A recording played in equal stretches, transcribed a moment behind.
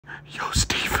Yo,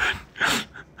 Steven,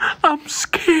 I'm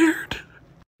scared.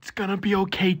 It's gonna be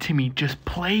okay, Timmy. Just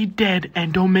play dead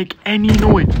and don't make any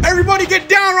noise. Everybody get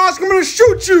down or else I'm gonna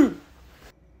shoot you!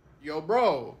 Yo,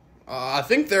 bro. I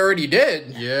think they already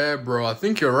did. Yeah, bro, I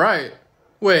think you're right.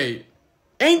 Wait,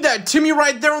 ain't that Timmy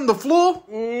right there on the floor?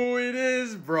 Ooh, it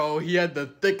is, bro. He had the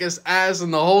thickest ass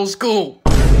in the whole school.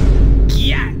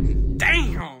 Yeah,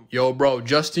 damn. Yo, bro,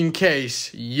 just in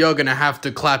case, you're gonna have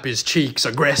to clap his cheeks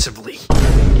aggressively.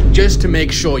 Just to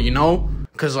make sure, you know?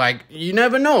 Cause, like, you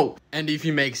never know. And if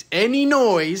he makes any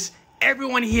noise,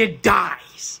 everyone here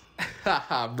dies.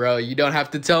 Haha, bro, you don't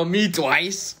have to tell me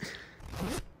twice.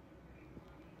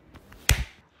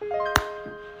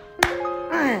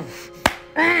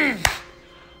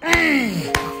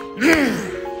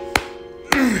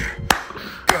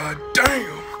 God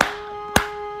damn.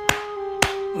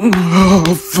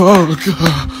 Oh, fuck.